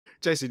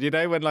Jason, you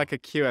know when like a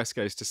QS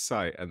goes to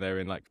site and they're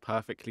in like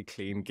perfectly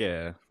clean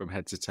gear from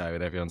head to toe,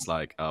 and everyone's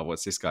like, "Oh,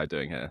 what's this guy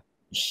doing here?"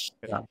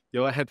 Yeah.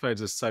 Your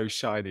headphones are so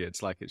shiny;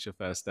 it's like it's your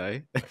first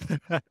day.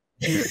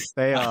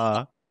 They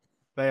are,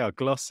 they are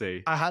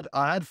glossy. I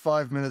had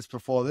 5 minutes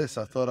before this.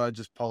 I thought I'd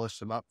just polish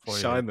them up for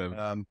you. Shine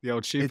them, the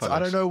old shoe I don't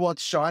polish. know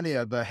what's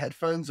shinier, the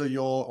headphones or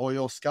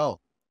your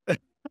skull.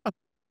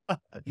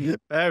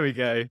 There we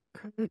go.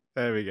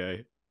 There we go.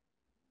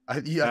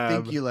 I think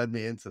Um, you led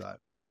me into that.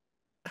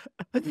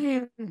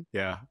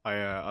 yeah,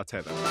 I'll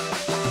take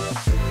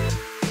that.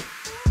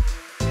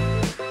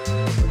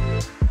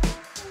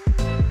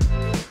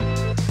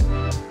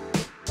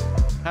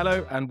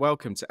 Hello and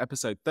welcome to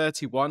episode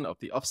 31 of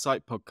the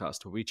Offsite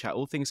podcast, where we chat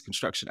all things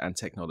construction and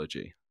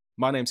technology.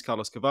 My name's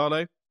Carlos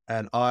Cavallo.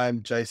 And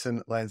I'm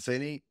Jason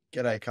Lancini.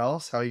 G'day,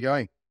 Carlos. How are you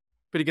going?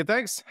 Pretty good,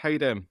 thanks. How you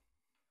doing?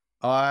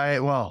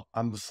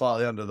 I'm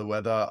slightly under the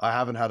weather. I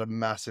haven't had a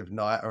massive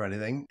night or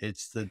anything.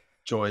 It's the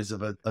joys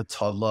of a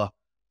toddler.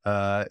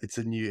 It's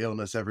a new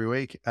illness every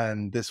week.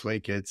 And this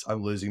week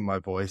I'm losing my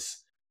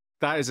voice.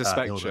 That is a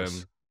spectrum.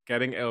 Illness.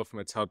 Getting ill from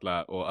a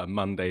toddler or a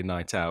Monday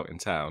night out in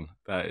town.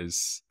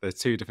 There's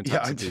two different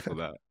types of people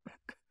there.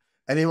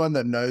 Anyone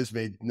that knows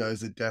me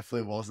knows it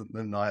definitely wasn't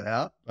the night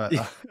out. But,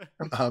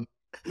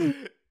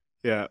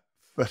 yeah.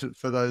 But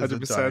for those 100%.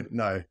 that don't,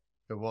 no,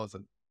 it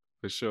wasn't.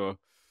 For sure.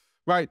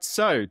 Right,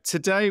 so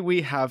today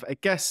we have a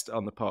guest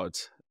on the pod.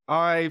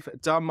 I've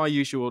done my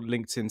usual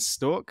LinkedIn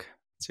stalk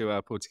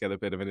to pull together a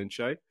bit of an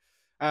intro.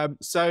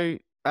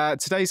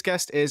 Today's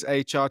guest is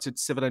a chartered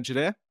civil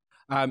engineer.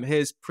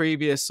 His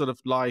previous sort of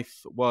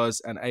life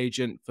was an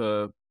agent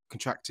for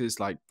contractors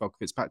like Volker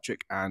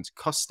Fitzpatrick and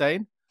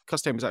Costain.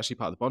 Costain was actually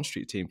part of the Bond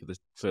Street team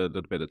for a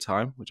little bit of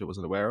time, which I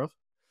wasn't aware of.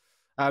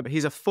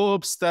 He's a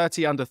Forbes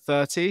 30 under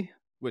 30,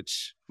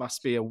 which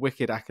must be a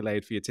wicked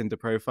accolade for your Tinder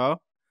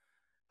profile.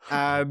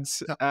 And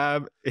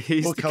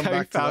he's We'll the come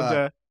back to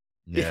co-founder.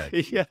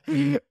 that.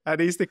 Yeah.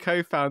 And he's the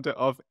co-founder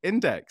of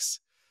innDex.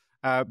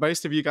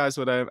 Most of you guys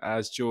will know him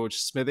as George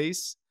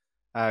Smithies.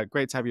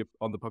 Great to have you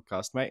on the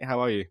podcast, mate. How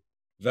are you?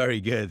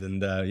 Very good.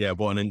 And yeah,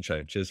 what an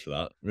intro. Cheers for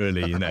that.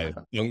 Really,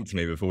 yonked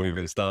me before we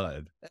even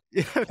started.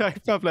 Yeah, no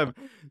problem.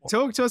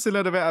 Talk to us a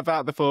little bit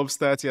about the Forbes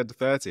 30 under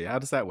 30. How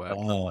does that work?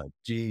 Oh,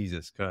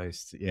 Jesus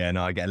Christ. Yeah,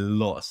 no, I get a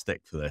lot of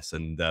stick for this.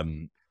 And I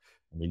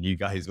mean, you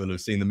guys will have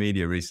seen the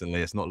media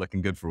recently. It's not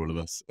looking good for all of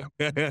us.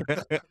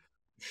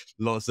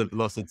 lots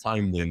of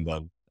time being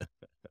done.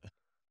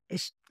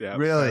 Yeah,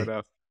 Really? fair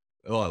enough.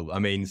 Well, I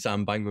mean,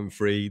 Sam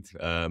Bankman-Fried,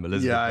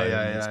 Elizabeth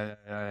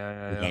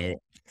Holmes.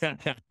 Yeah.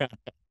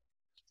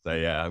 So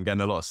yeah, I'm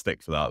getting a lot of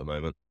stick for that at the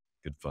moment.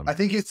 Good fun. I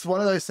think it's one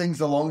of those things,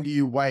 the longer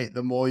you wait,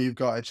 the more you've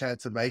got a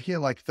chance of making it.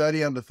 Like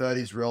 30 under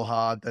 30 is real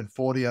hard. Then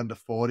 40 under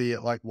 40,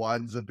 it like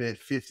widens a bit.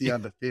 50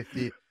 under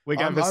 50. We're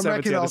going I for 70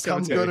 reckon under I'll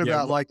come 70. good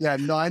Yeah. about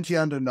 90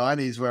 under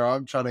 90 is where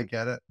I'm trying to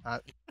get it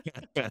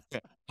at.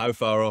 How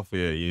far off are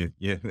you?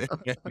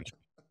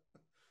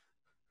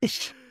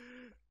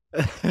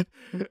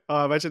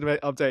 Oh, imagine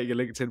updating your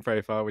LinkedIn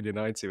profile when you're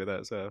 90 with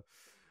that. So,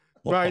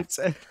 right.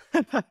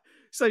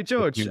 So,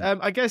 George,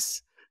 I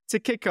guess to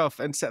kick off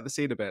and set the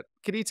scene a bit,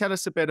 can you tell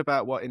us a bit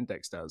about what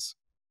innDex does?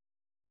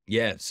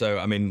 Yeah, so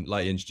I mean,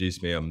 like you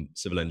introduced me, I'm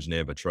civil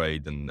engineer by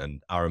trade,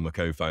 and Aaron, my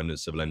co-founder,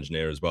 is civil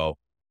engineer as well.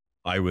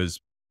 I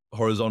was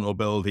horizontal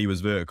build, he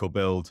was vertical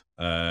build.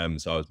 So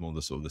I was more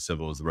the sort of the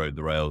civils, the road,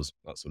 the rails,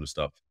 that sort of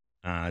stuff.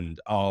 And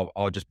our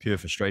just pure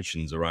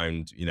frustrations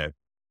around,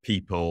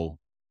 people,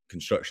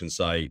 construction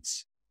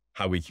sites,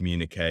 how we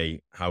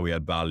communicate, how we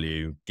add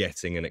value,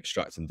 getting and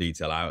extracting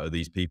detail out of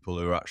these people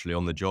who are actually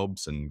on the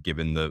jobs and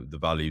giving the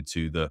value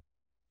to the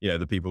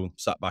people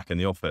sat back in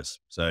the office.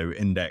 So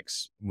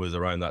innDex was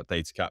around that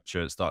data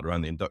capture. It started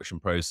around the induction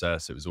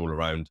process. It was all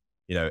around,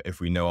 if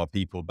we know our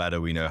people better,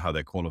 we know how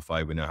they're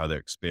qualified, we know how they're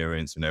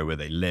experienced, we know where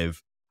they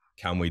live.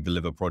 Can we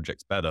deliver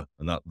projects better?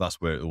 And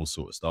that's where it all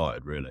sort of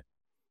started, really.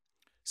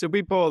 So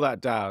we boil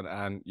that down,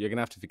 and you're going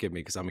to have to forgive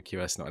me because I'm a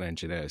QS, not an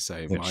engineer.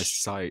 So my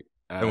site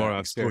Don't worry,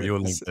 I've got your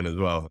LinkedIn as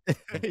well.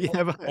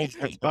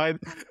 Yeah,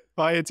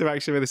 my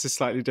interaction with this is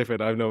slightly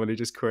different. I'm normally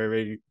just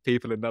querying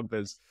people and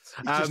numbers.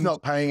 He's just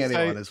not paying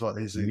anyone is what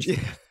he's doing.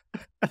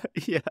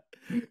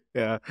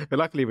 Yeah. But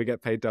luckily we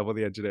get paid double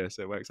the engineer,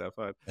 so it works out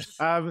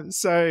fine.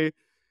 So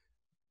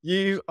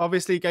you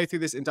obviously go through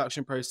this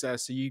induction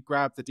process. So you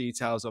grab the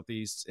details of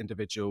these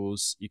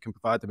individuals. You can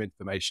provide them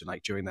information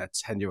like during their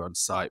tenure on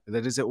site. But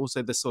then is it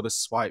also the sort of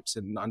swipes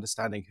and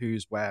understanding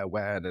who's where,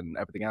 when, and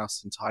everything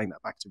else, and tying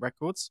that back to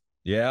records?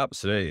 Yeah,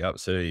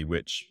 absolutely.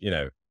 Which,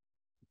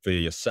 for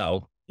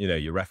yourself,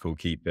 your record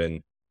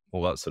keeping,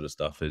 all that sort of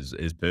stuff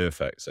is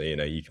perfect. So,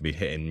 you can be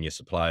hitting your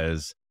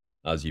suppliers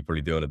as you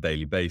probably do on a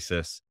daily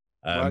basis.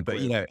 But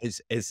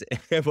it's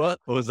what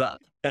was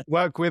that?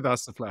 Work with our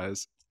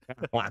suppliers.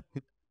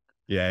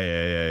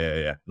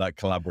 Yeah. That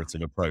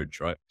collaborative approach,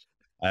 right?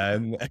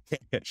 No,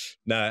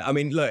 I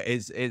mean, look,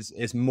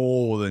 it's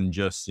more than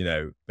just,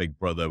 big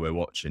brother, we're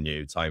watching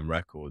you, time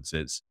records.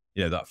 It's,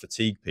 that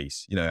fatigue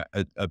piece, are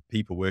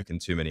people working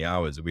too many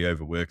hours? Are we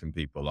overworking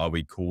people? Are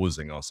we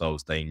causing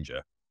ourselves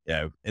danger?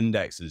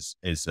 innDex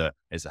is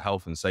a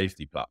health and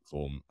safety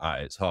platform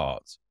at its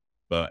heart,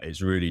 but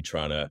it's really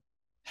trying to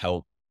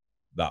help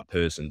that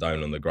person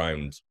down on the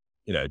ground,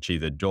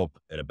 achieve their job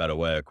in a better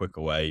way, a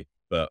quicker way,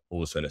 but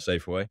also in a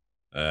safer way.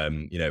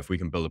 If we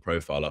can build a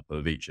profile up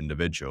of each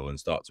individual and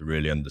start to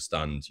really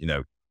understand,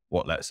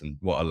 what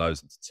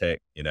allows them to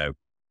tick,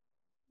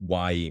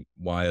 why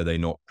are they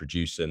not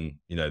producing,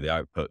 the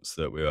outputs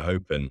that we were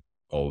hoping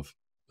of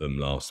them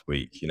last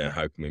week?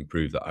 How can we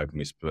improve that? How can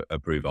we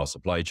improve our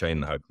supply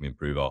chain? How can we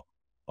improve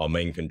our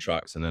main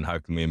contracts? And then how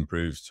can we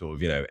improve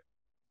sort of,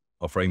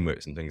 our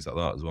frameworks and things like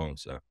that as well?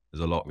 So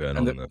there's a lot going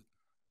on there.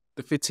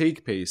 The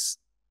fatigue piece,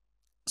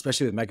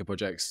 especially with mega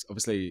projects,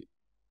 obviously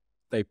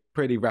they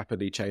pretty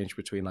rapidly change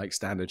between like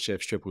standard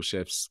shifts, triple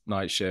shifts,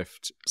 night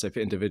shift. So for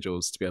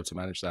individuals to be able to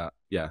manage that,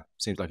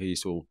 seems like a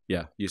useful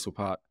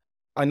part.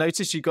 I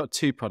noticed you got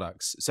 2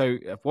 products. So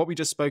what we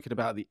just spoken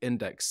about the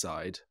innDex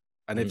side,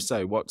 and if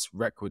so, what's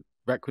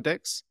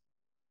Requidex?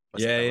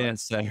 Yeah.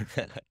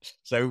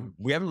 So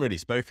we haven't really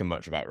spoken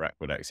much about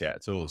Requidex yet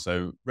at all.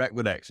 So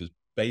Requidex was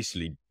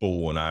basically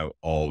born out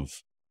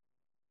of,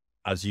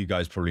 as you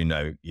guys probably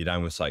know, you're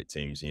down with site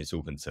teams and you're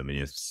talking to them and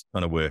you're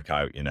trying to work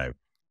out,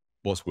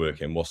 what's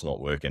working, what's not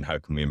working, how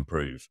can we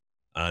improve?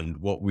 And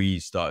what we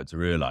started to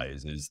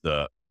realize is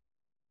that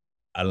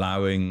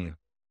allowing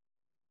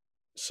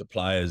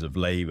suppliers of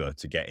labor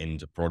to get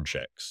into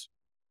projects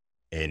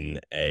in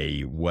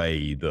a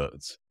way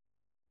that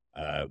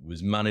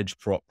was managed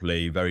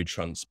properly, very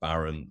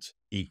transparent,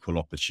 equal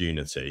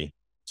opportunity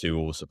to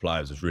all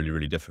suppliers was really,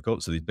 really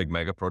difficult. So these big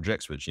mega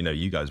projects, which,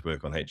 you guys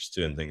work on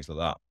H2 and things like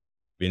that,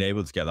 being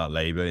able to get that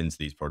labor into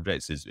these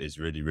projects is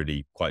really,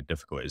 really quite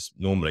difficult. It's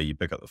normally you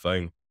pick up the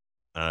phone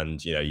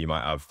and, you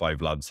might have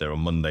 5 lads there on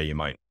Monday. You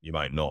might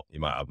not, you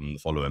might have them the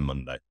following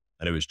Monday.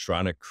 And it was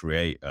trying to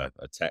create a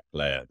tech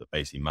layer that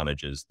basically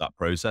manages that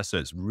process. So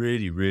it's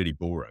really, really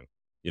boring,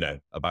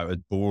 about as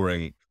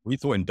boring. We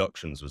thought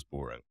inductions was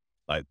boring.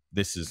 Like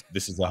this is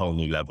a whole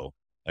new level.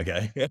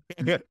 Okay.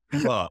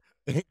 But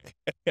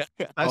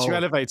that's your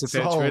elevator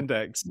pitch for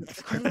innDex.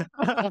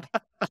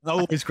 That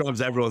always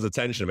grabs everyone's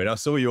attention. I mean, I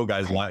saw your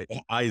guys'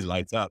 eyes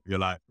light up. You're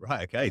like,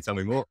 right, okay, tell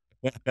me more.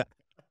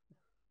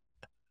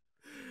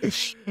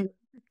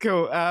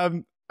 Cool.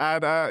 And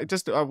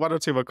just 1 or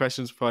 2 more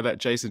questions before I let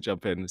Jason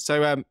jump in.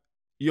 So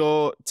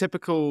your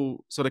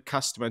typical sort of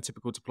customer and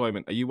typical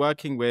deployment, are you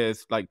working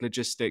with like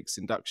logistics,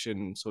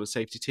 induction, sort of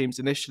safety teams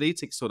initially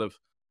to sort of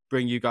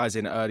bring you guys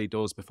in early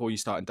doors before you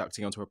start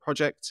inducting onto a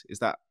project? Is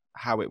that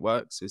how it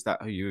works? Is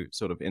that who you're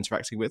sort of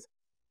interacting with?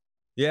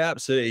 Yeah,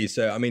 absolutely.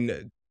 So, I mean,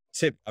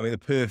 the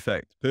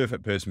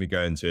perfect person we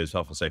go into is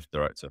health and safety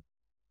director.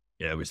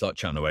 We start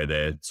chatting away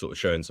there, sort of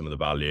showing some of the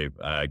value,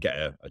 get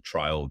a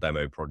trial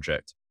demo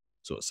project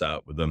sort of set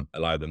up with them,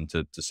 allow them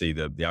to see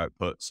the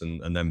outputs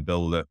and then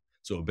build a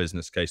sort of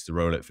business case to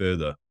roll it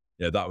further.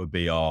 That would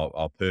be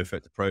our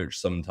perfect approach.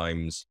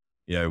 Sometimes,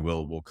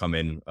 we'll come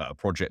in at a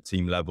project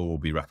team level, will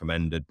be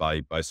recommended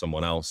by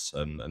someone else.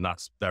 And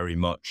that's very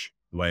much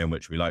the way in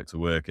which we like to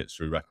work. It's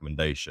through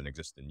recommendation,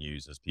 existing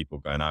users, people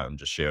going out and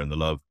just sharing the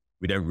love.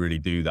 We don't really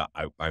do that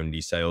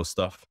outboundy sales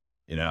stuff.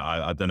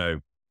 I don't know,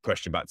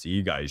 question back to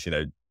you guys,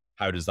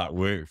 how does that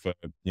work for,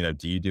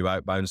 do you do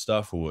outbound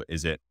stuff or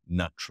is it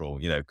natural?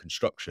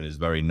 Construction is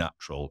very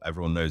natural.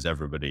 Everyone knows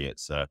everybody.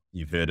 It's,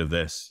 you've heard of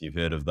this, you've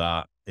heard of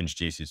that,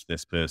 introduces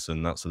this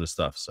person, that sort of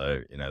stuff.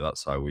 So,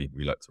 that's how we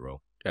like to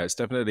roll. Yeah, it's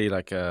definitely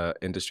like a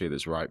industry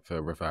that's ripe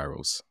for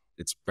referrals.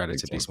 It's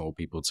relatively small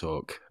people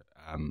talk,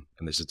 and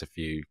there's just a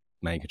few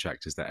main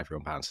contractors that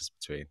everyone bounces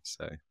between.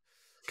 So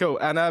cool.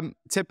 And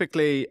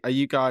typically, are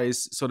you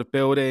guys sort of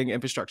building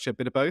infrastructure, a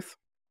bit of both?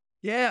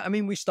 Yeah, I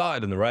mean, we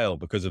started in the rail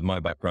because of my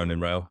background in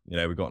rail. We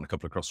got in a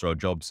couple of crossroad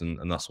jobs,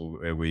 and that's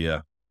where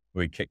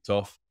we kicked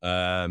off.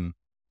 Then,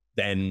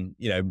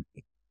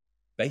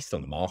 based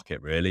on the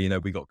market, really,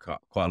 we got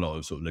quite a lot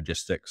of sort of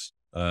logistics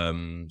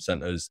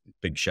centers,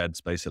 big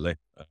sheds, basically.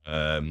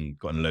 Got in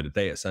a load of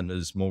data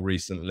centers more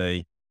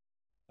recently.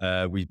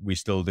 We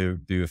still do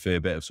a fair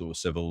bit of sort of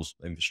civils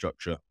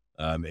infrastructure.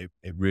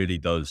 It really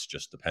does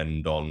just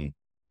depend on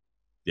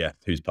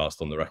who's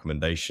passed on the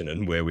recommendation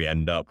and where we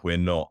end up.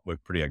 We're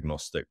pretty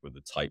agnostic with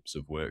the types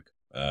of work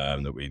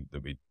that we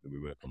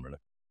work on, really.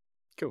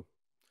 Cool.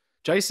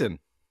 Jason.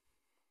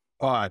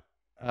 All right.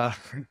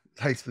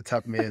 Thanks for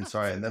tapping me in.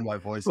 Sorry. And then my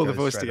voice Pull goes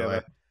the voice straight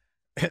together.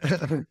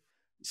 away.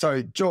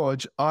 So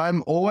George,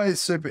 I'm always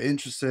super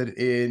interested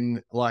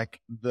in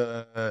like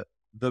the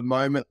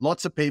moment.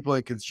 Lots of people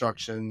in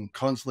construction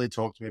constantly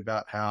talk to me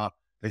about how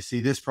they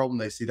see this problem,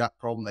 they see that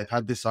problem. They've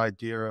had this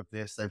idea of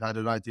this. They've had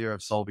an idea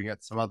of solving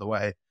it some other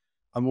way.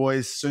 I'm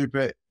always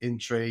super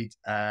intrigued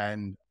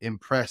and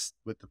impressed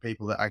with the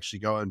people that actually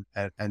go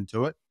and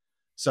do it.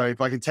 So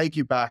if I can take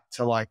you back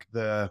to like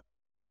the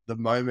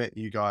moment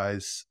you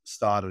guys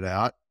started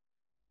out,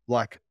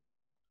 like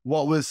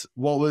what was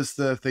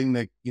the thing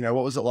that,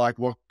 what was it like?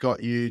 What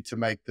got you to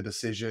make the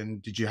decision?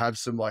 Did you have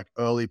some like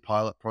early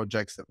pilot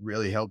projects that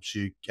really helped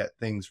you get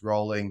things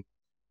rolling?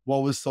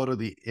 What was sort of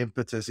the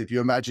impetus? If you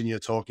imagine you're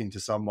talking to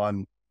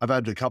someone I've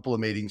had a couple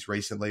of meetings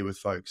recently with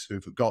folks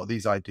who've got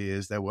these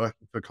ideas. They're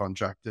working for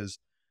contractors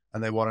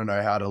and they want to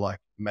know how to like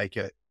make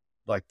it,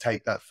 like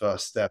take that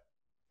first step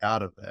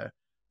out of there.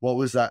 What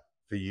was that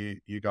for you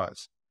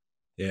guys?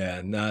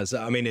 Yeah, no,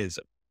 so, I mean, it's,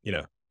 you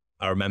know,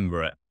 I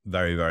remember it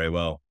very, very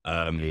well.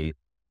 You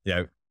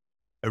know,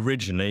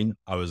 originally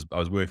I was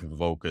working for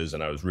Volkers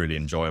and I was really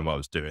enjoying what I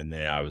was doing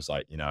there. I was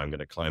like, you know, I'm going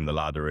to climb the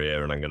ladder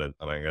here and I'm going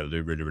to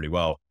do really, really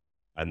well.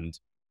 And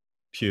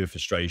pure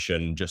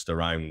frustration just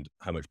around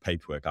how much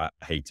paperwork I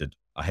hated.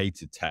 I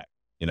hated tech.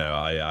 You know,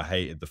 I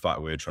hated the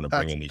fact we were trying to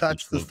bring in these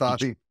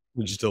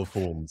digital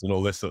forms and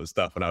all this sort of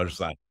stuff. And I was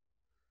just like,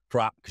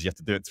 crap, because you have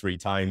to do it 3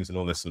 times and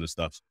all this sort of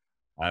stuff.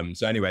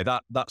 So anyway,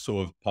 that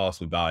sort of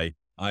passed me by.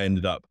 I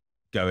ended up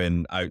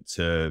going out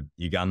to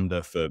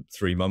Uganda for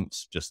 3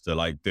 months just to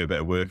like do a bit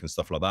of work and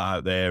stuff like that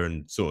out there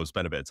and sort of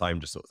spend a bit of time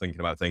just sort of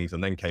thinking about things,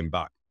 and then came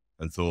back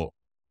and thought,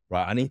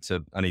 right, I need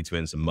to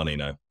earn some money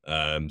now.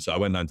 So I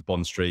went down to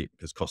Bond Street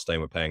because Costain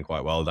were paying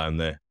quite well down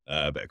there,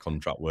 a bit of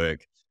contract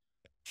work.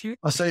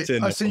 I see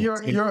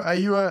are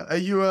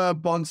you a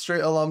Bond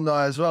Street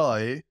alumni as well,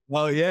 are you?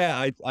 Well,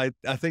 yeah,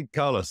 I think,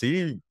 Carlos,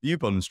 are you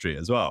Bond Street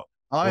as well?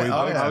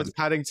 I was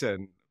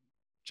Paddington.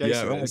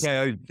 Jason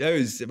okay. It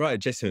was right,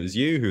 Jason. It was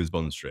you who was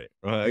Bond Street,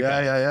 right? Okay.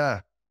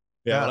 Yeah.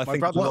 Well, I my think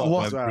brother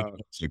was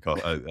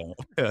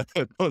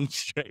Bond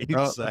Street.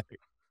 So.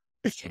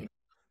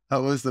 That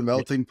was the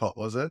melting pot,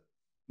 was it?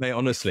 Mate,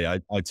 honestly, I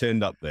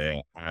turned up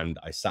there and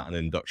I sat in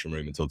an induction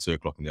room until 2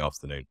 o'clock in the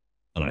afternoon,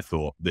 and I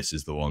thought, this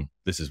is the one.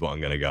 This is what I'm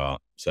going to go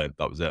at. So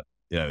that was it.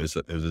 Yeah, it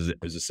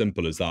was as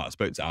simple as that. I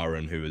spoke to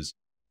Aaron,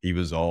 he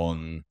was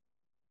on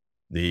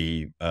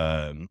the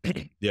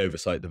the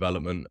oversight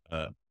development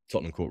at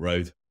Tottenham Court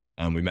Road,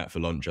 and we met for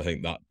lunch, I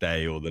think that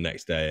day or the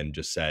next day, and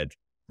just said,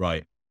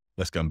 right,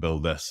 let's go and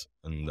build this,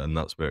 and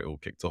that's where it all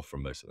kicked off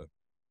from, basically.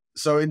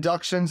 So are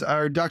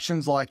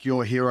inductions like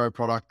your hero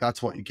product?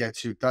 That's what you get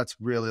to. That's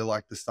really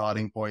like the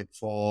starting point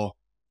for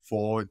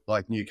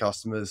like new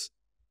customers.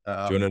 Do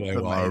you want to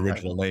know what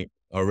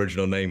our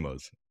original name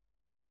was?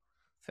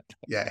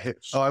 Yeah.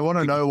 Oh, I want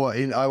to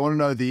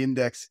know the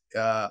innDex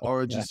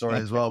origin story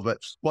as well. But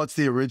what's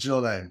the original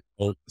name?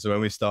 Well, so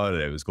when we started,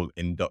 it was called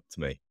Induct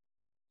Me.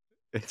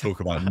 Talk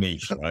about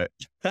niche, right?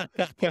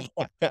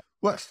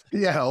 What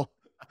the hell?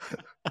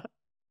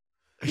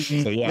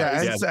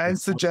 So, and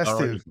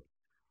suggestive.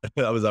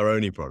 That was our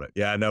only product.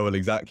 Yeah, no, well,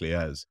 exactly.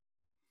 Yeah, it's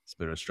a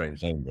bit of a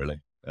strange name, really.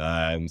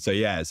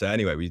 So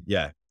anyway,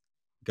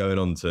 going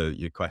on to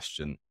your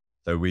question.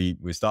 So we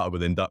started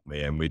with Induct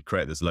Me, and we'd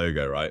create this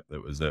logo, right?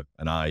 That was an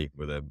eye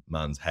with a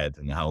man's head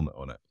and a helmet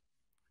on it.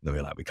 And then we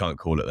were like, we can't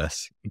call it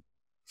this.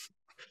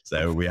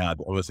 So we had,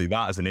 obviously,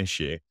 that as an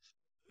issue.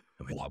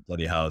 And we're like,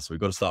 bloody hell. So we've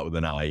got to start with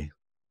an I.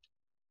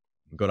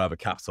 We've got to have a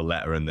capital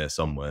letter in there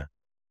somewhere.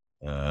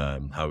 How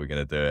are we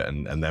going to do it?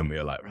 And then we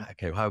were like, right,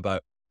 okay, how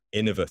about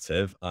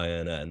innovative,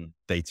 INN,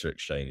 data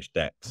exchange,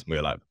 DEX? We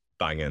were like,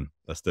 banging,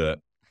 let's do it.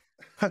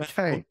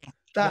 Okay,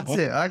 that's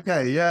it.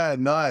 Okay, yeah,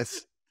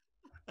 nice.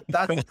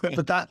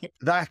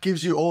 That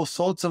gives you all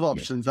sorts of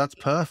options. That's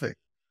perfect.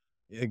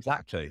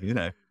 Exactly. You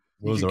know,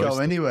 you can go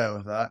anywhere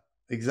with that.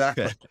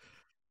 Exactly.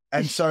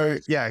 And so,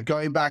 yeah,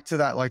 going back to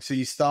that, like, so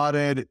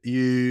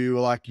you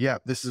were like, yeah,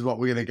 this is what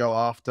we're going to go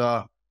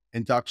after.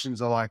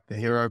 Inductions are like the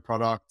hero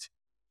product.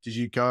 Did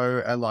you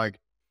go and like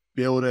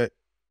build it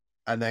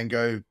and then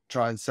go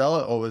try and sell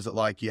it? Or was it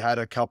like you had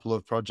a couple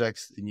of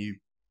projects and you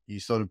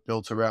sort of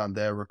built around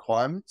their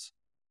requirements?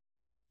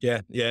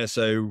 Yeah.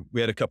 So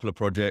we had a couple of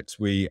projects.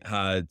 We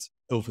had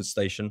Ilford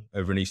Station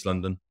over in East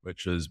London,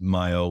 which was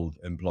my old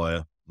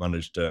employer.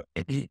 Managed to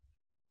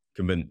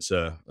convince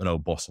an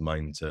old boss of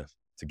mine to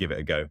give it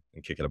a go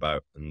and kick it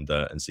about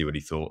and see what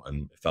he thought,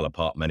 and it fell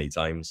apart many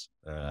times.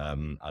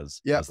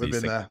 As we've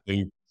been there.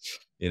 Do,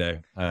 you know,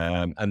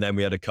 and then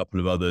we had a couple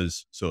of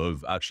others, sort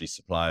of actually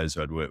suppliers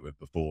who I'd worked with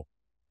before,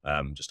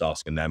 just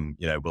asking them,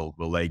 you know,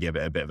 will they give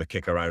it a bit of a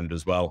kick around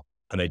as well?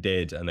 And they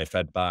did, and they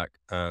fed back.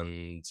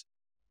 And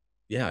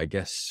yeah, I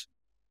guess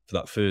for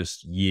that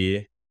first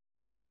year,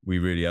 we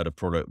really had a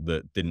product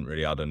that didn't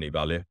really add any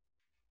value,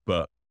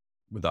 but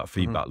with that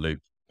feedback loop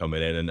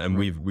coming in, and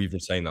we've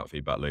retained that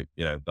feedback loop.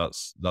 You know,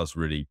 that's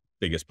really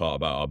biggest part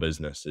about our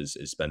business is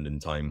spending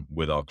time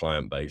with our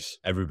client base.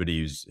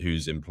 Everybody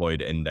who's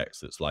employed at innDex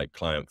that's like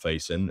client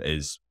facing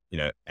is, you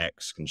know,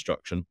 ex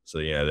construction. So,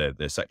 you know,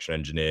 they're section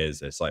engineers,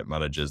 they're site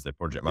managers, they're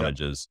project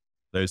managers,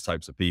 those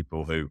types of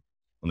people who,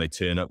 when they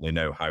turn up, they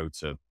know how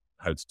to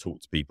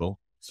talk to people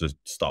to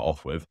start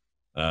off with.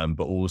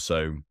 But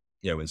also,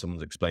 you know, when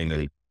someone's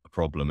explaining a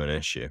problem, an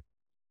issue,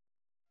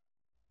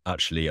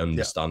 actually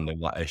understanding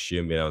that issue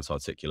and being able to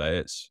articulate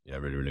it's, you know,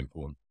 really, really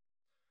important.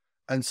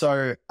 And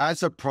so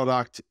as a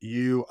product,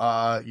 you're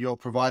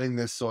providing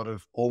this sort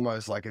of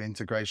almost like an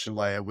integration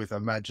layer with,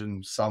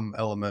 imagine, some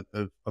element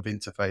of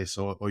interface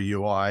or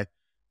UI,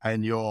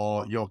 and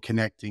you're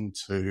connecting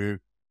to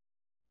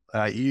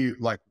you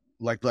like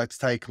let's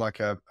take like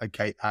a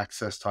gate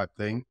access type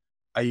thing.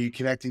 Are you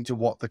connecting to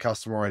what the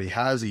customer already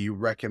has? Are you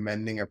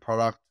recommending a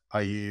product?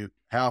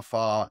 How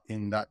far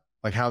in that,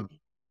 like how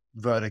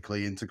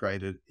vertically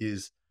integrated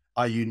is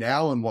are you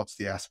now, and what's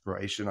the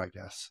aspiration, I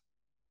guess?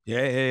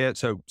 Yeah.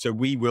 So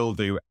we'll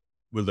do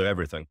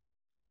everything.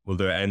 We'll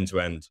do it end to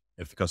end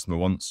if the customer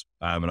wants.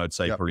 And I'd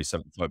say probably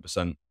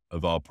 75%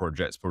 of our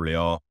projects probably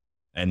are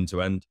end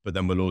to end. But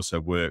then we'll also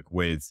work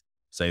with,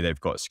 say they've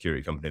got a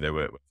security company they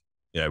work with.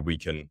 You know, we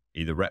can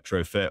either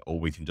retrofit or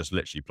we can just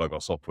literally plug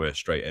our software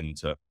straight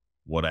into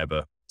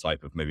whatever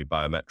type of maybe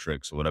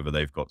biometrics or whatever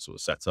they've got sort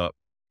of set up.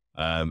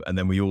 And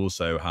then we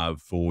also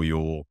have for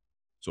your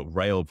sort of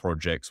rail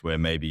projects where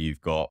maybe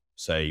you've got,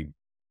 say,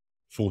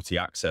 40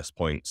 access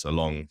points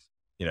along,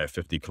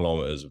 50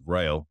 kilometers of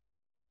rail.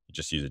 You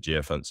just use a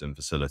geofencing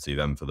facility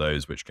then for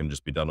those, which can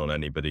just be done on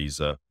anybody's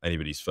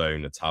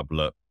phone, a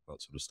tablet,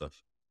 that sort of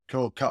stuff.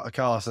 Cool.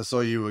 Carlos, I saw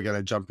you were going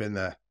to jump in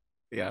there.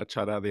 Yeah, I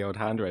tried out the old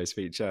hand raise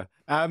feature.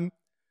 Very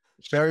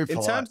polite.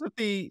 In terms of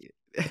the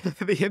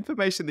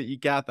information that you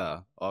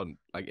gather on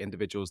like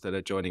individuals that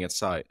are joining a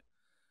site,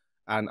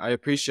 and I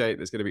appreciate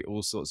there's going to be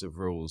all sorts of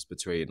rules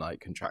between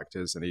like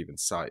contractors and even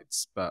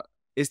sites, but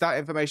is that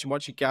information,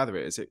 once you gather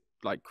it, is it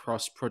like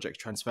cross-project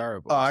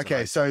transferable? Oh,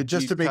 okay. So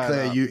just to be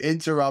clear,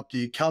 up...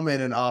 you come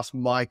in and ask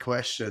my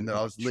question that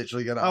I was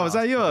literally going to ask. Oh, is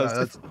that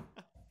yours?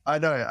 I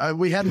know.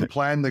 We hadn't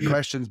planned the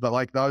questions, but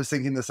like I was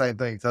thinking the same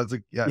thing. So it's a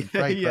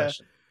great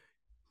question.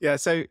 Yeah.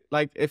 So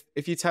like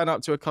if you turn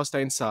up to a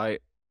Costain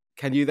site,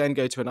 can you then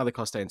go to another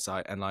Costain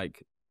site and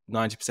like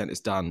 90%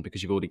 is done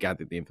because you've already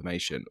gathered the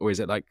information? Or is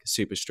it like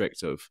super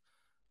strict of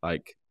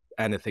like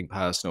anything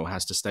personal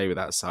has to stay with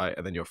that site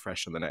and then you're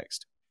fresh on the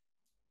next?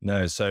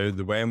 No, so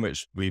the way in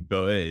which we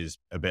built it is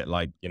a bit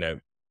like, a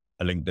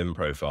LinkedIn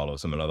profile or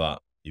something like that.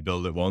 You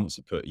build it once,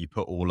 you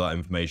put all that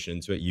information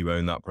into it, you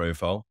own that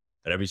profile.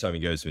 And every time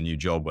you go to a new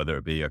job, whether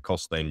it be a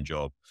Costain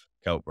job,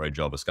 Keltbray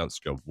job, a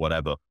Scansus job,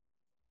 whatever,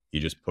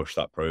 you just push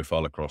that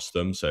profile across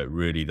them. So it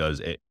really does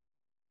it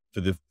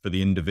for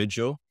the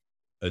individual.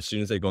 As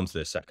soon as they've gone to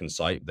their second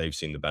site, they've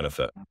seen the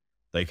benefit.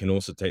 They can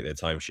also take their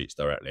timesheets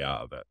directly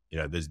out of it.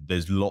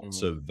 There's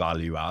lots of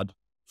value add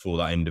for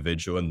that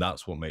individual, and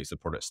that's what makes the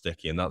product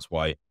sticky. And that's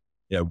why,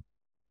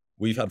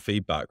 we've had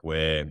feedback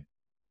where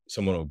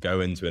someone will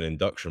go into an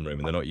induction room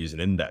and they're not using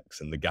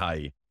innDex, and the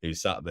guy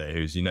who's sat there,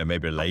 who's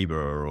maybe a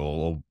laborer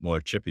or more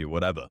chippy or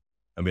whatever,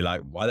 and be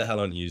like, why the hell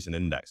aren't you using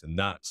innDex? And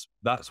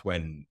that's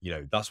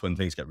when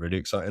things get really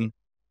exciting.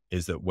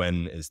 Is that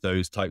when it's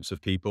those types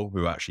of people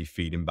who are actually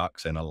feeding back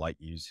saying, I like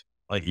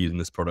using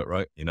this product,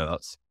 right?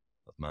 That's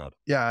mad.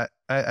 Yeah,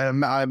 I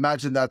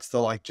imagine that's the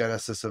like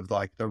genesis of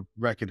like the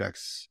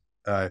Recordex,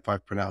 if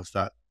I've pronounced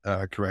that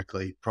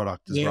correctly,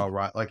 product as well,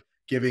 right? Like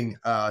giving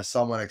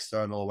someone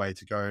external a way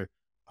to go,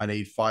 I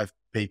need 5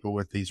 people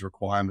with these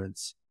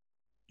requirements.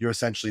 You're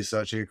essentially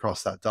searching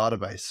across that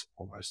database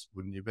almost,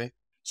 wouldn't you be?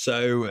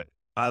 So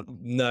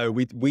no,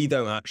 we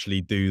don't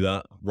actually do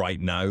that right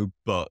now,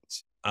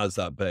 but as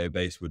that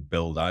database would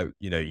build out,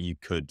 you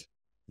could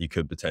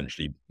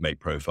potentially make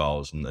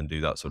profiles and do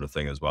that sort of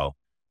thing as well.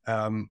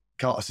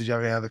 Carlos, did you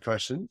have any other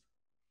questions?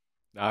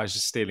 No, I was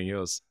just stealing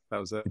yours. That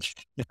was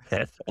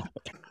it.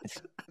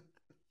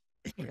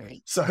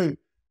 So,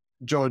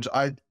 George,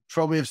 I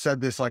probably have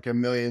said this like a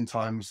million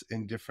times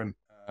in different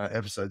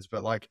episodes,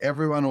 but like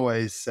everyone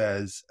always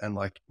says, and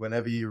like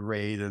whenever you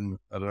read, and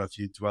I don't know if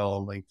you dwell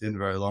on LinkedIn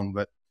very long,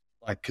 but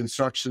like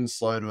construction's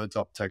slow to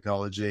adopt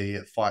technology,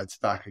 it fights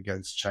back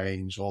against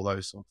change, all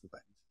those sorts of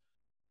things.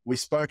 We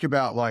spoke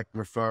about like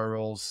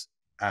referrals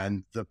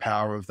and the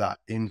power of that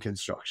in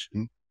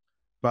construction,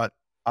 but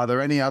are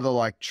there any other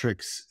like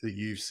tricks that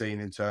you've seen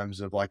in terms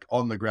of like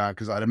on the ground?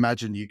 Because I'd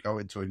imagine you go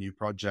into a new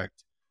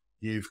project,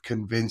 you've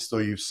convinced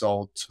or you've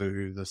sold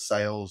to the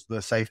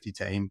safety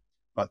team,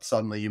 but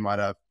suddenly you might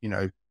have,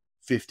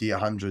 50,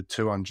 100,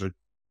 200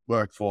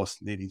 workforce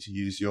needing to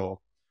use your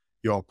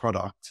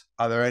product.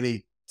 Are there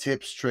any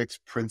tips, tricks,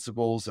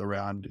 principles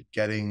around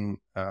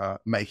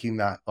making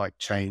that like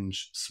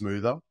change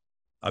smoother?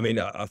 I mean,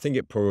 I think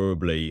it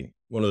probably,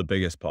 one of the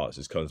biggest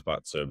parts comes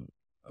back to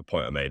a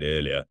point I made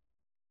earlier.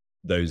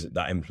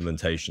 That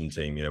implementation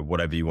team,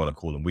 whatever you want to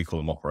call them, we call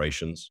them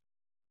operations.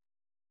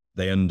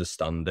 They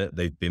understand it.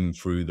 They've been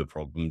through the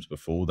problems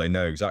before. They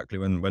know exactly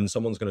when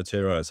someone's going to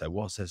turn around and say,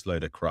 what's this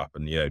load of crap?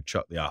 And,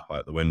 chuck the app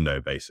out the window,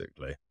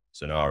 basically,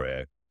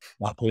 scenario.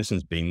 That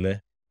person's been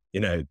there.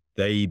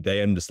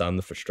 They understand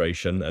the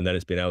frustration, and then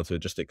it's been able to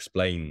just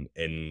explain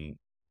in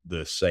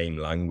the same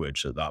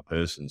language that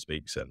person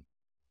speaks in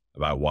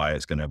about why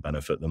it's going to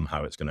benefit them,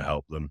 how it's going to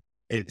help them.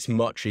 It's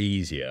much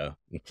easier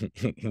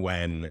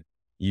when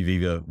you've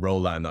either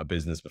rolled out in that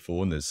business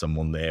before and there's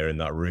someone there in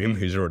that room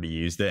who's already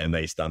used it and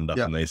they stand up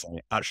and they say,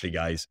 actually,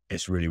 guys,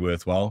 it's really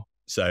worthwhile.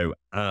 So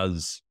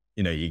as,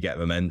 you get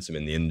momentum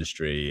in the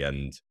industry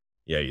and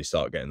you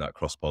start getting that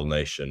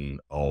cross-pollination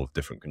of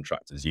different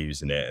contractors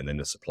using it, and then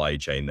the supply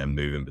chain then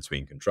moving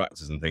between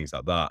contractors and things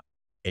like that,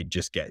 it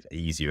just gets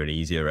easier and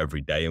easier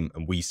every day. And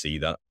we see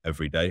that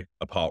every day,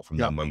 apart from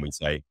then when we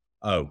say,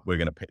 oh, we're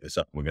going to pick this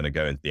up and we're going to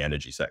go into the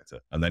energy sector.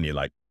 And then you're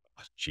like,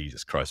 oh,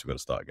 Jesus Christ, we've got to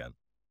start again.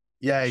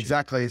 Yeah,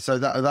 exactly. So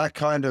that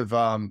kind of,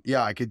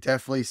 I could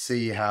definitely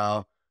see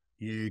how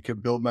you can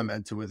build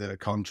momentum within a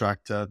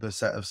contractor, the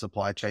set of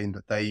supply chain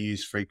that they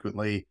use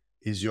frequently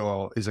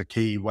is a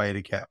key way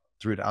to get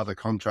through to other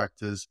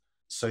contractors.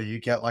 So you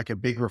get like a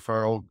big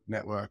referral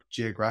network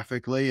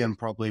geographically and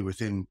probably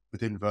within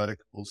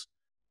verticals.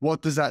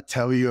 What does that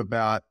tell you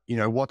about,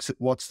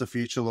 what's the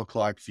future look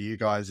like for you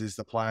guys? Is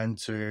the plan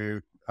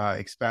to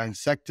expand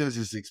sectors?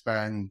 Is it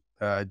expand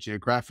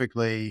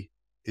geographically?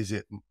 Is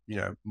it,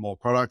 more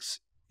products?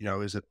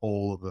 Is it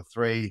all of the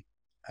three?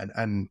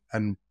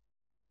 And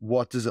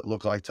what does it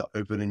look like to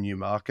open a new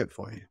market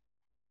for you?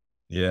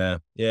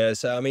 Yeah.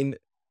 So, I mean,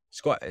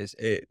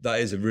 that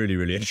is a really,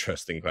 really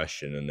interesting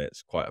question, and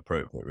it's quite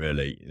appropriate,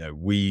 really.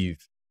 We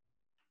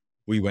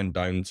went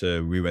down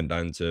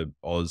to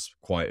Oz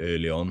quite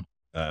early on.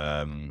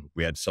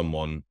 We had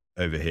someone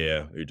over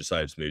here who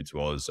decided to move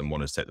to Oz and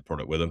wanted to take the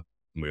product with them.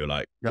 And we were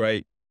like,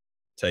 great,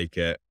 take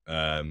it.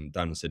 Down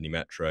in Sydney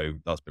Metro,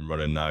 that's been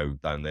running now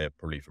down there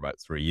probably for about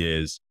 3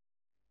 years.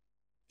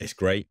 It's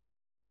great,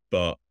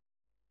 but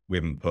we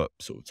haven't put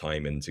sort of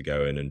time into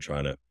going and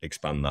trying to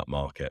expand that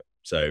market.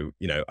 So,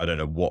 I don't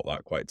know what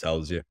that quite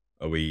tells you.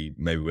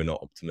 Maybe we're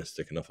not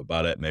optimistic enough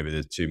about it. Maybe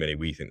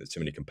we think there's too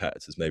many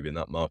competitors maybe in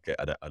that market.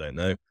 I don't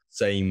know.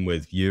 Same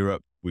with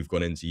Europe. We've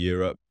gone into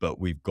Europe, but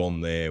we've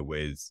gone there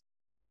with,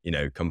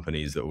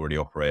 companies that already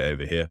operate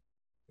over here,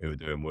 who are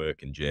doing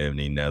work in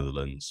Germany,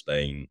 Netherlands,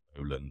 Spain,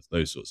 Poland,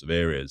 those sorts of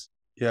areas.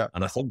 Yeah.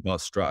 And I think our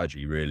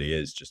strategy really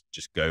is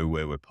just go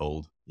where we're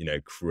pulled,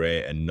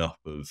 create enough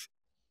of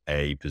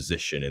a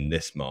position in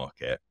this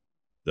market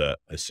that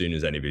as soon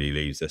as anybody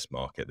leaves this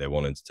market, they're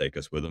wanting to take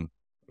us with them.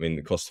 I mean,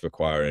 the cost of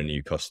acquiring a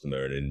new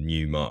customer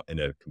in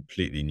a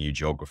completely new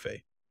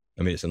geography,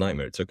 I mean, it's a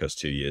nightmare. It took us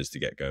 2 years to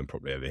get going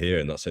properly over here,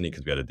 and that's only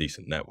because we had a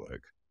decent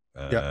network.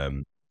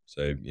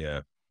 So,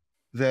 yeah.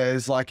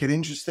 There's like an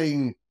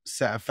interesting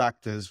set of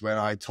factors when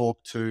I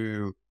talk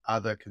to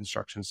other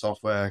construction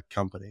software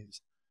companies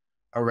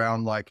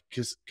around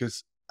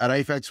because at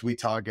Apex, we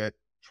target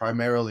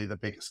primarily the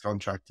biggest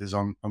contractors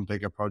on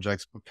bigger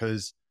projects,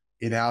 because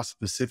in our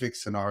specific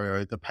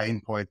scenario, the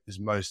pain point is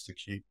most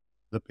acute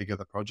the bigger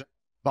the project.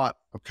 But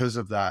because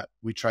of that,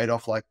 we trade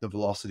off like the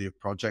velocity of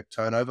project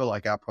turnover.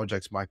 Like our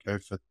projects might go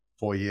for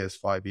 4 years,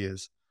 5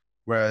 years,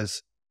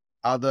 whereas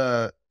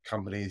other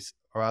companies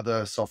or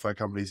other software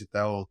companies,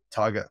 they'll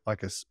target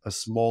like a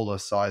smaller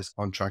size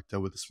contractor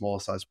with a smaller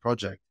size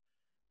project.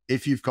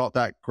 If you've got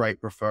that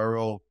great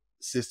referral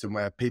system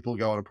where people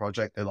go on a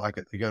project, they like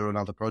it, they go to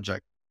another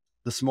project,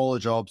 the smaller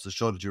jobs, the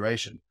shorter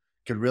duration,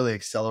 can really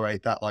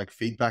accelerate that like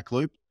feedback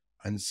loop.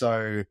 And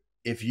so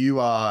if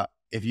you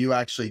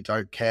actually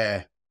don't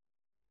care,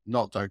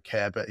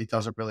 but it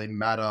doesn't really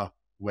matter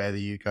whether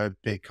you go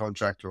big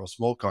contractor or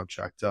small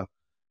contractor,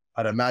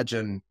 I'd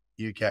imagine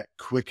you get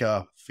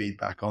quicker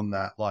feedback on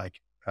that,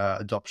 like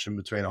adoption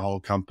between a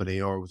whole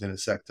company or within a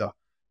sector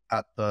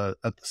at the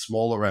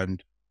smaller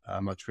end,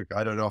 much quicker.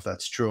 I don't know if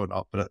that's true or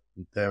not, but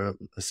there are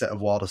a set of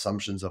wild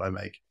assumptions that I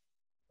make.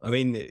 I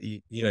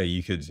mean,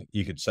 you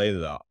could say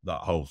that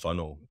whole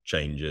funnel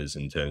changes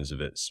in terms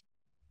of its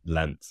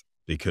length,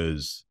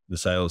 because the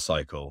sales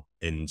cycle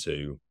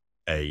into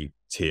a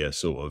tier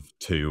sort of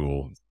 2,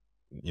 or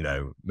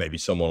maybe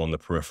someone on the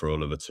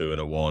peripheral of a 2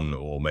 and a 1,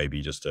 or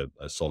maybe just a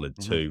solid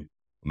 2,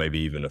 maybe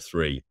even a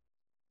 3.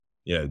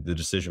 The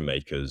decision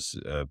makers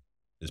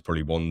is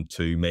probably 1,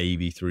 2,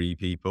 maybe 3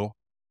 people.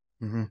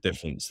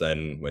 Difference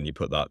then when you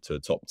put that to a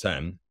top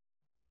 10.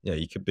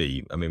 You could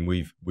be. I mean,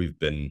 we've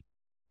been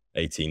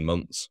 18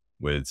 months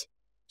with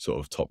sort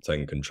of top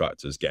 10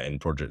 contractors getting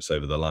projects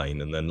over the line.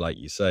 And then, like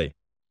you say,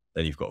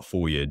 then you've got a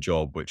 4-year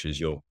job, which is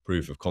your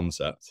proof of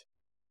concept.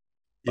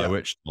 By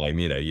which time,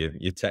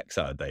 your tech's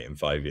out of date in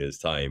 5 years'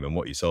 time, and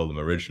what you sold them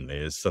originally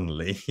is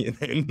suddenly,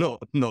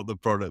 not the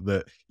product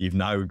that you've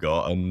now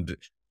got. And,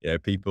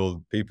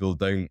 people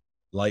don't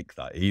like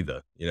that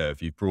either.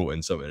 If you've brought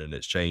in something and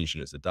it's changed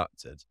and it's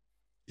adapted,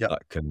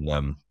 that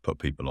can put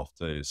people off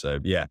too. So,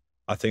 yeah,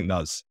 I think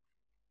it's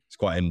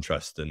quite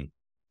interesting,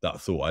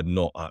 that thought. I'd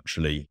not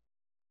actually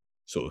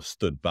sort of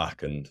stood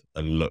back and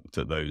looked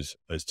at those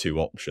as 2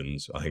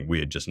 options. I think we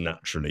had just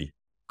naturally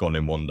gone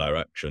in one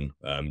direction,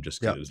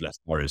 just because it was less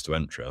barriers to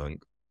entry, I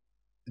think.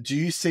 Do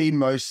you see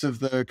most of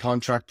the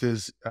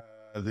contractors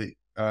that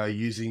are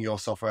using your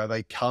software, are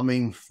they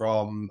coming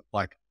from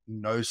like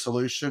no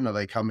solution? Are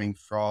they coming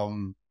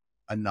from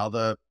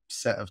another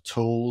set of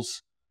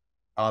tools?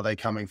 Are they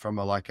coming from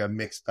a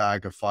mixed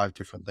bag of 5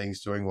 different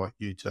things doing what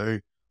you do?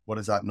 What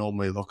does that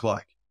normally look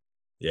like?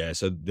 Yeah,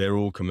 so they're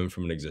all coming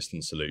from an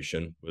existing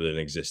solution with an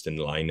existing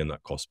line in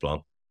that cost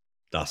plan.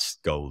 That's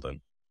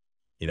golden.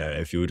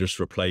 If you were just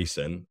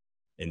replacing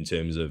in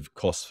terms of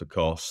cost for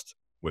cost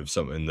with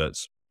something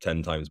that's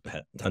 10 times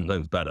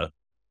better,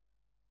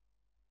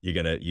 you're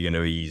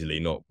gonna easily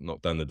knock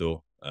down the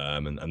door.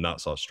 And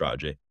that's our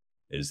strategy,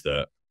 is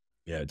that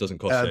it doesn't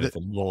cost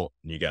anything more,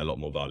 and you get a lot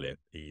more value.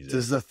 Easy.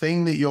 Does the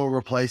thing that you're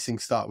replacing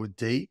start with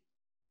D?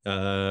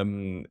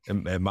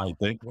 It might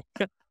do.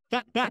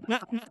 I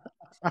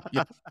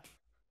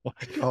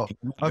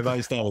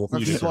might start with a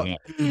few different.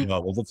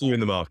 There's a few in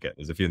the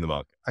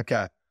market.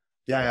 Okay.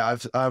 Yeah.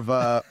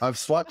 I've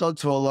swiped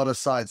onto a lot of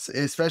sites,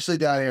 especially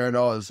down here in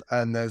Oz,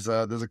 and there's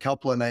a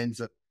couple of names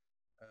that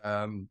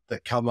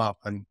that come up,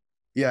 and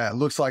yeah, it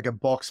looks like a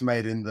box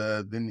made in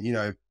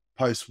the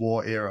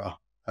post-war era,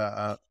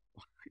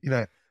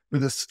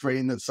 with a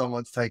screen that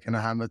someone's taken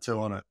a hammer to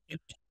on it.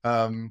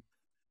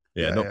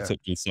 Not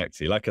particularly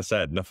sexy. Like I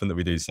said, nothing that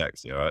we do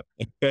sexy, all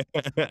right?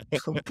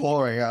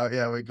 Boring.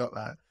 Yeah, we got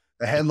that.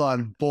 The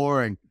headline,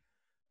 boring.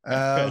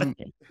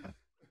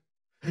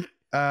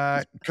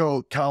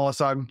 Cool,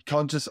 Carlos. I'm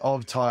conscious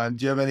of time.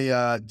 Do you have any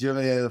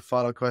other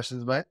final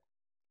questions, mate?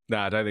 No,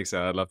 I don't think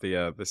so. I love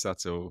the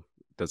subtle.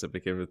 Does it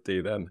begin with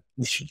D then?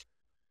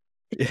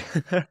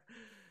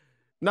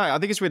 No, I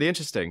think it's really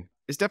interesting.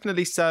 It's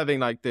definitely serving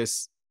like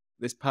this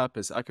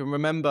purpose. I can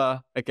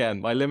remember,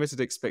 again, my limited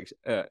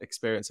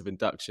experience of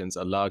inductions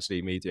are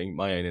largely me doing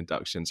my own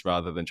inductions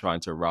rather than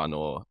trying to run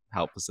or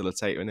help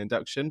facilitate an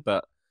induction.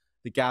 But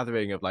the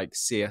gathering of like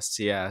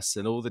CSCS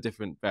and all the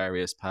different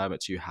various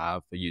permits you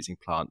have for using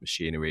plant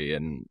machinery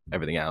and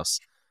everything else,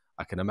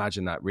 I can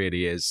imagine that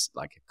really is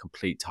like a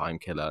complete time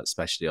killer,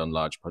 especially on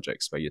large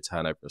projects where your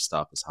turnover of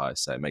staff is high.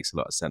 So it makes a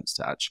lot of sense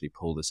to actually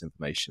pull this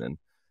information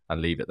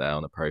and leave it there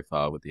on a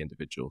profile with the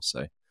individual.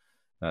 So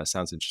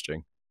sounds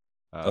interesting.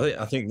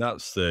 I think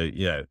that's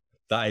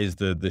that is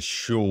the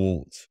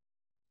short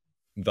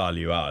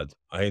value add.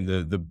 I think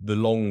the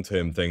long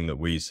term thing that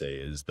we see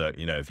is that,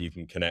 if you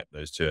can connect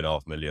those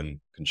 2.5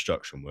 million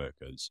construction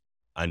workers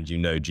and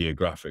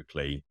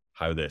geographically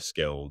how they're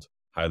skilled,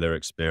 how they're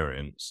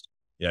experienced.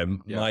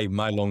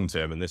 My long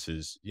term, and this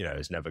is,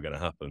 it's never going to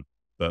happen,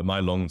 but my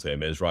long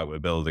term is, right, we're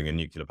building a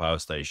nuclear power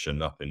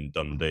station up in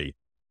Dundee.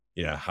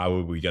 How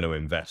are we going to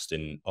invest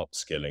in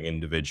upskilling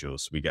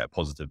individuals so we get a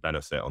positive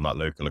benefit on that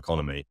local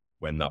economy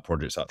when that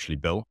project's actually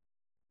built?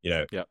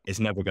 It's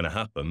never going to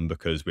happen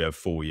because we have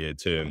 4-year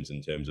terms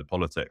in terms of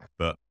politics.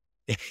 But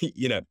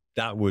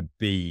that would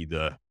be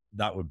the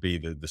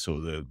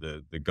sort of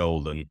the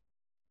golden,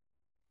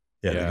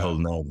 the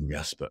golden album,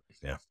 yes. But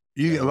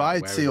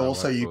I'd see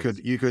also you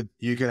could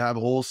have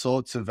all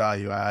sorts of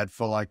value add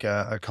for like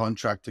a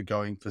contractor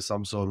going for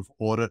some sort of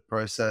audit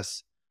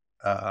process,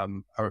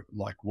 or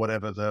like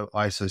whatever the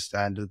ISO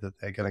standard that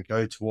they're going to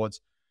go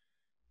towards.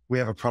 We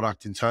have a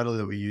product internally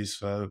that we use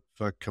for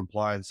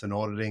compliance and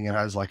auditing. It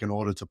has like an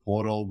auditor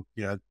portal.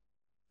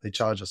 They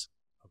charge us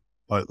a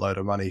boatload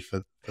of money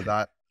for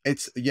that.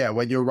 It's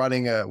when you're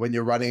running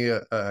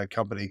a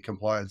company,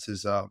 compliance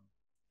is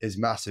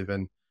massive,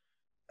 and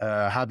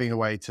having a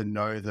way to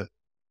know that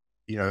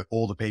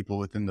all the people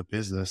within the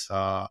business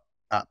are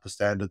at the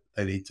standard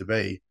they need to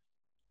be,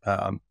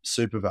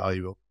 super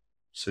valuable.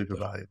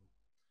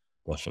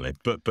 Definitely,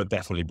 but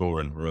definitely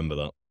boring. Remember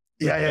that.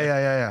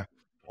 Yeah.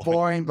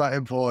 Boring but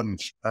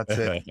important. That's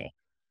it.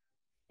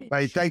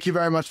 Mate, thank you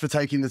very much for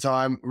taking the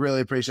time.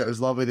 Really appreciate it. It was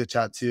lovely to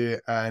chat to you.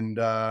 And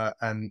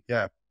I'm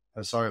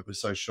sorry it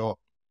was so short.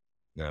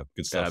 Yeah,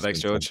 good stuff. Thanks,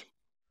 George.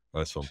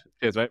 Nice one.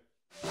 Cheers, mate.